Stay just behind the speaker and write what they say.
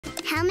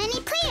How many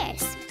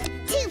players?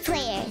 2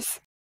 players.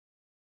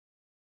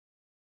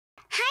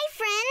 Hi,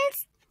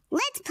 friends!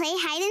 Let's play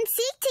hide and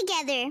seek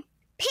together.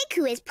 Pick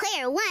who is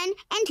player 1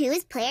 and who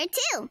is player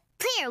 2.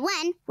 Player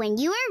 1, when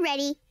you are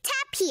ready,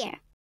 tap here.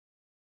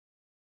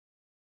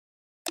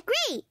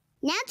 Great!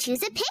 Now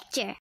choose a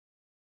picture.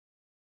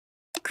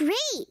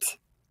 Great!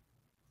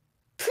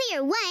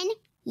 Player 1,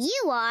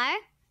 you are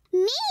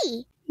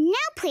me.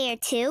 Now player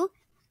 2,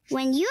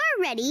 when you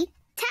are ready,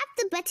 tap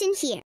the button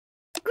here.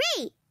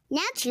 Great!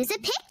 Now choose a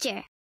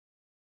picture.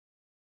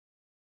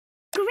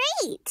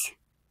 Great!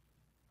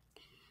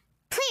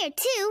 Player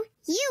 2,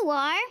 you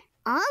are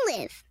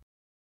Olive.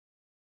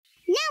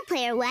 Now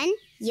player 1,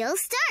 you'll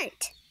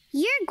start.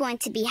 You're going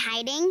to be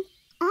hiding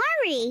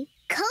Ari,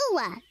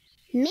 Koa,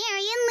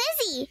 Mary and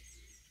Lizzie,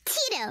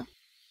 Tito.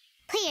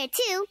 Player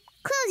 2,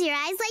 close your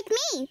eyes like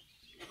me.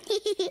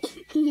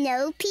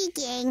 No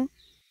peeking.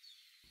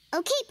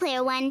 Okay,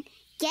 player 1,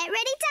 get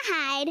ready to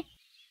hide.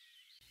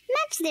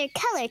 Match their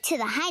color to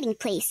the hiding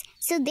place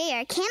so they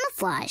are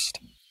camouflaged.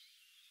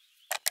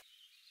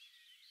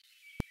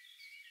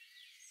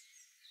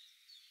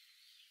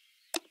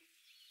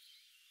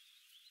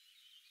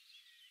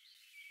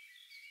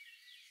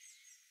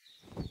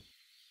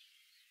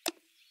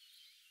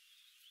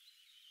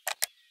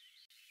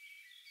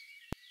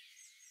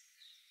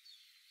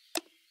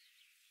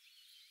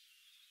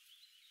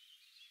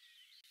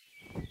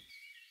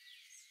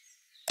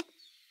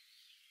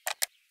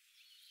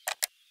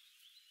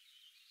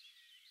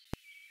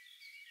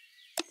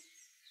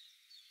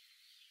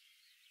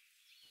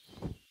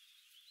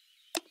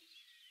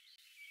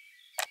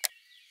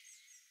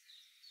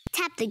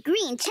 Tap the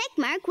green check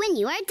mark when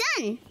you are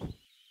done.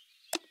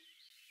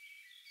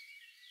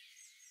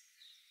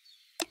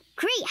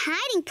 Great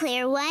hiding,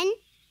 player 1.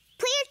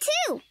 Player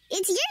 2,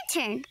 it's your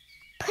turn.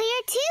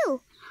 Player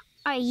 2,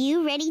 are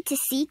you ready to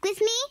seek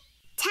with me?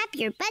 Tap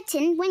your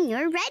button when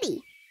you're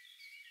ready.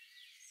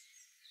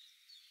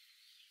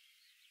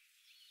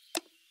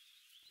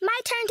 My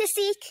turn to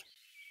seek.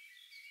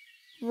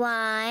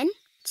 1,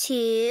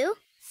 2,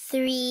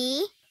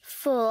 3,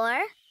 4,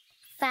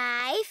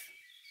 5.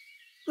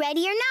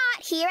 Ready or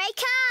not, here I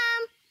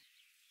come!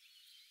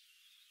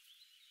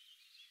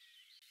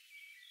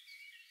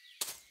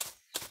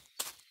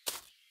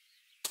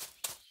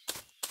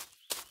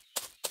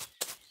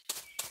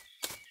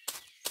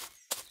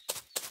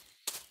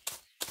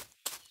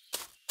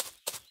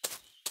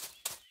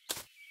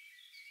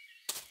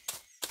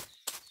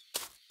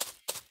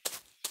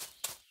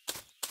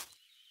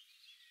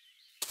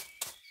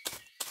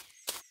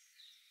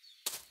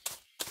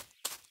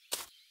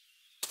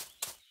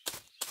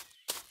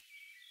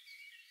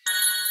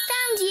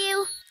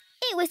 You.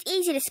 It was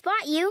easy to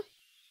spot you.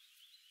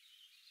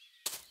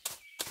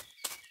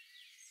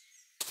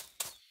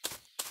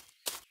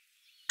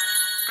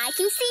 I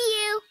can see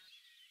you.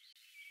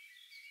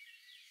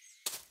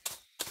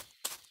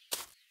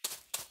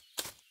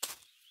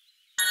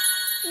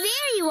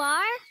 There you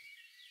are.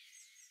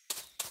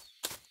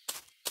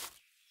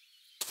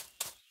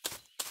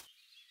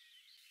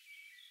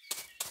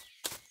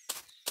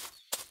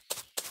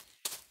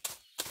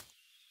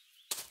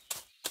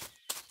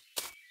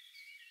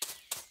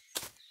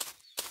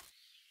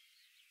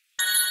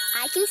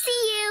 I can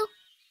see you.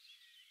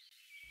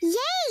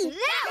 Yay!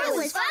 That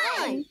was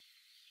fun!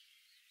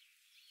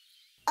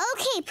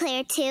 Okay,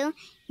 player 2.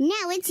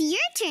 Now it's your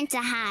turn to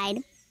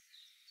hide.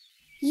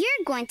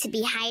 You're going to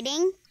be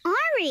hiding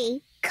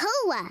Ari,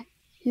 Koa,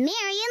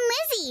 Mary and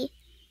Lizzie,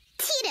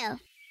 Tito.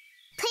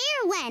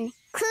 Player 1,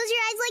 close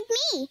your eyes like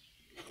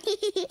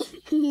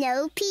me.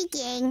 No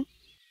peeking.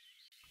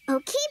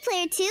 Okay,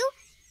 player 2,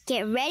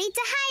 get ready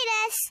to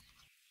hide us.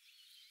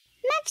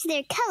 Match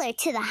their color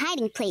to the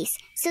hiding place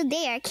so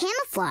they are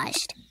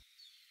camouflaged.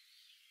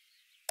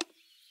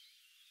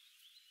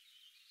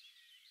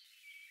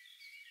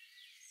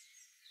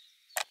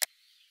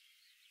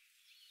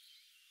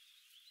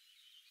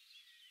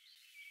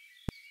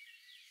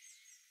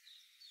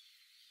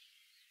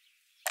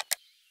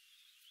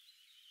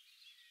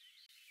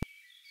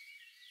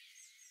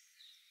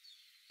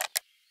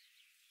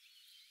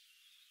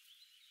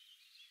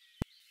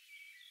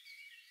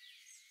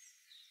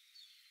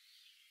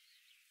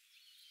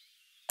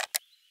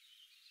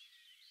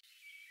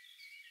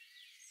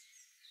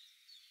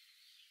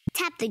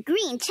 Tap the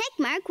green check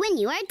mark when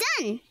you are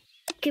done.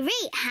 Great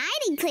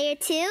hiding, player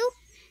 2.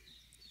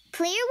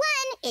 Player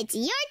 1, it's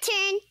your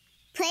turn.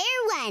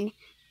 Player 1,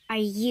 are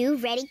you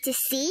ready to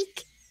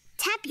seek?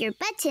 Tap your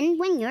button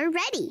when you're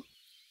ready.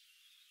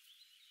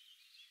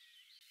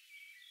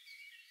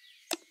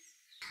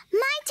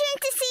 My turn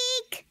to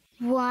seek.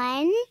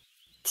 1,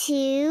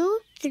 2,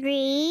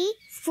 3,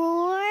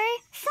 4,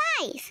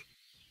 5.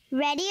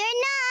 Ready or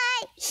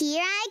not,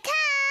 here I come.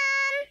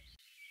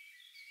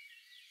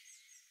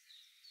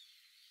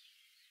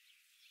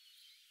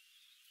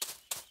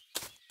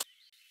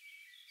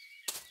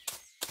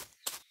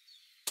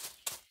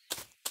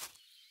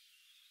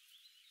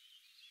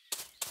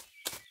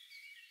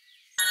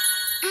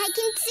 I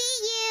can see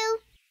you.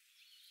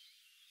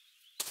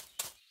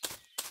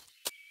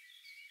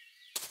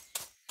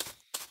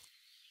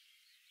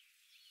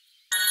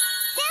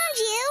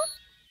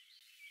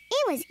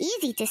 was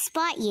easy to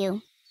spot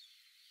you.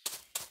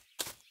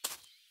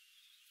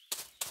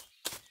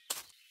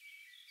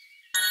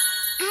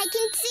 I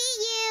can see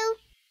you.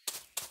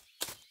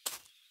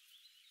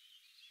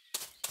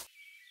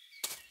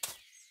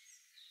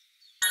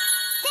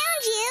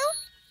 Found you.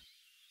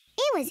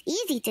 It was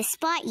easy to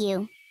spot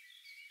you.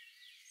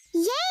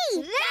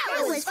 Yay!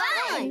 That was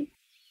fun!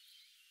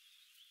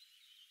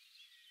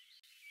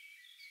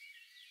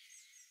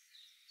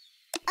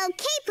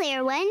 Okay,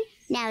 player one,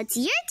 now it's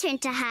your turn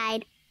to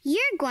hide.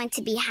 You're going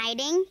to be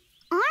hiding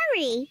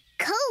Ari,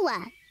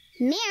 Koa,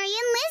 Mary,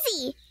 and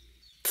Lizzie.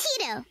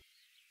 Tito.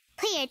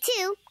 Player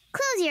two,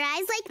 close your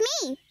eyes like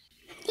me.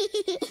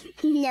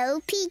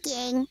 No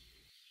peeking.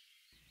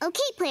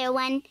 Okay, player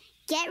one,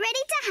 get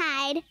ready to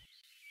hide.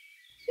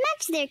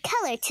 Match their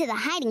color to the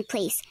hiding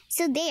place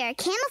so they are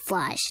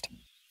camouflaged.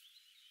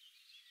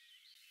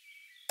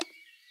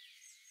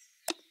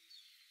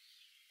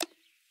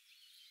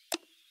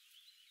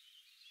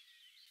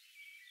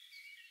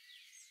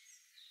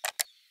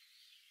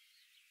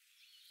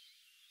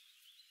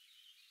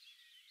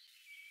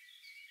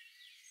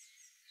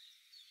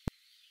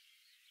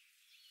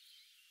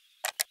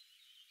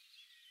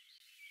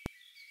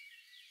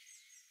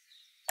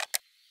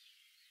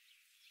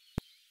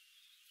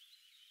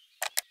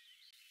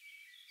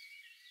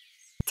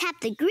 Tap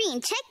the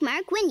green check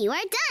mark when you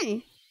are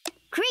done.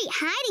 Great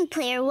hiding,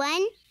 player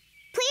one.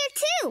 Player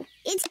two,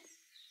 it's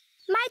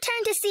My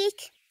turn to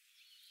seek.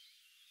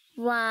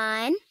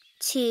 1,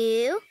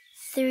 2,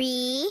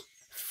 3,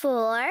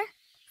 4,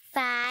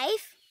 5.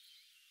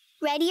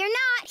 Ready or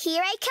not,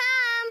 here I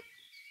come.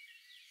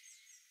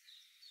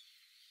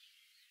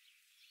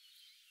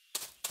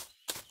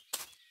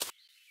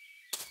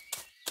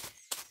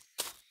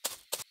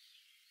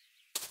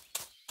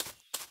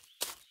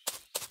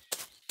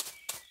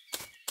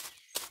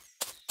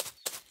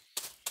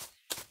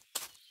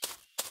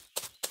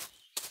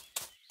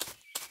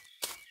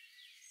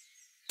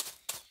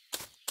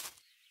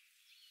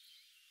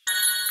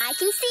 I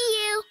can see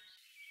you.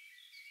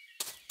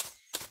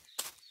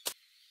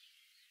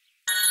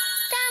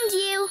 Found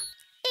you.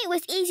 It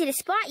was easy to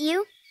spot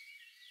you.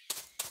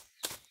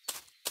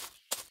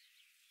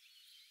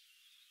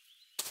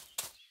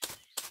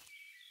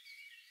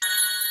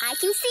 I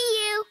can see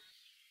you.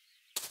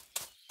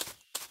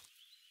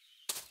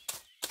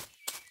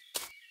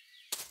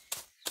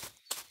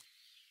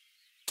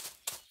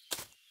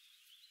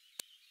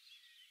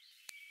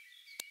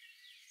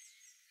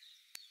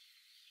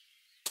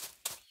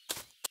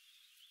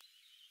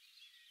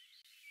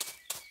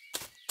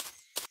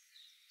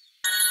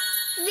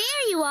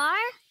 There you are.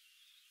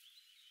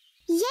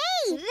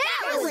 yay!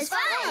 That was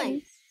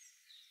fun!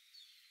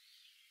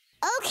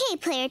 Okay,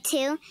 player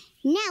two,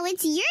 now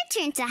it's your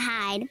turn to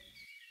hide.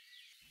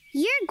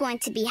 You're going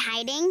to be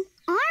hiding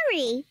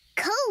Ari,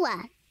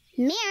 Koa,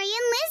 Mary,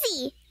 and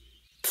Lizzie.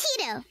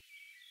 Tito.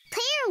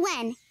 Player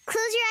one,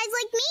 close your eyes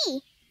like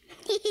me.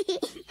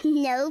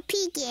 No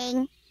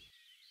peeking.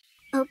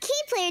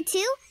 Okay, player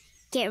two,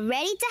 get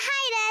ready to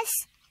hide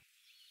us.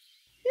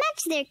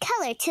 Match their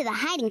color to the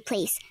hiding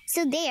place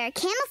so they are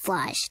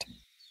camouflaged.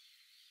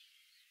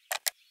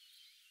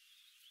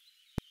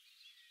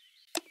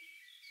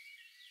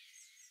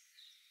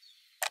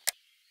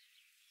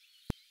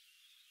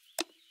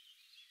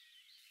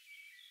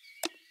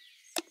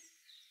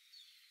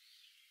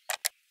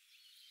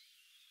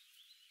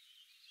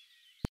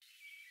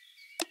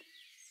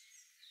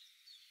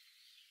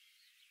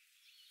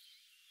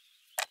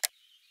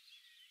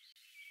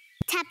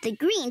 Tap the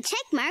green check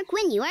mark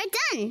when you are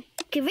done.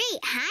 Great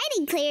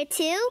hiding, player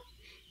two.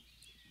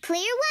 Player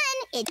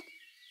one, it's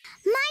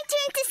my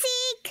turn to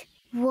seek.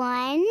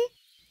 1,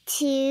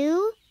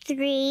 2,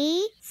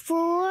 3,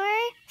 4,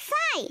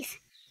 5.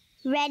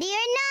 Ready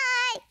or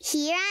not,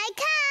 here I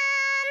come.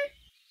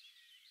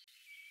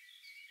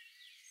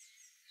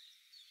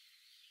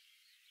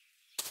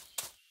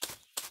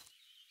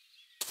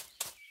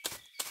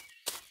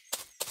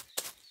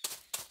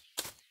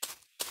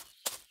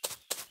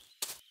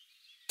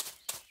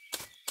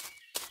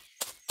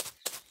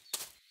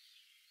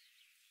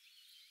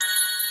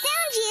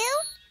 Found you.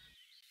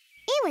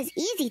 It was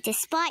easy to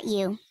spot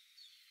you.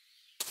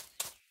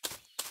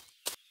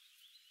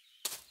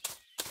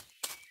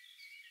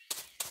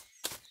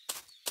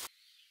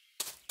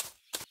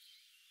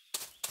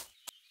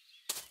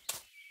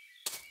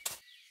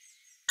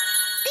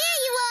 There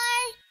you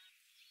are.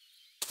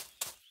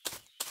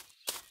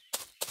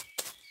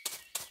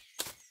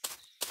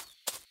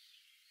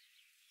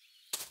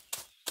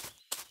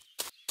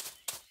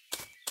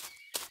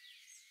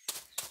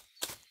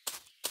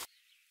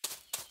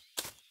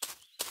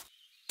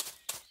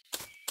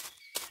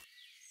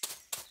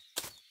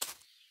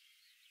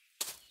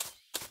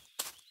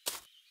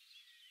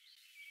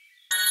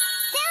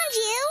 Found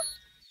you.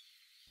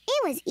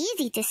 It was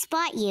easy to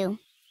spot you.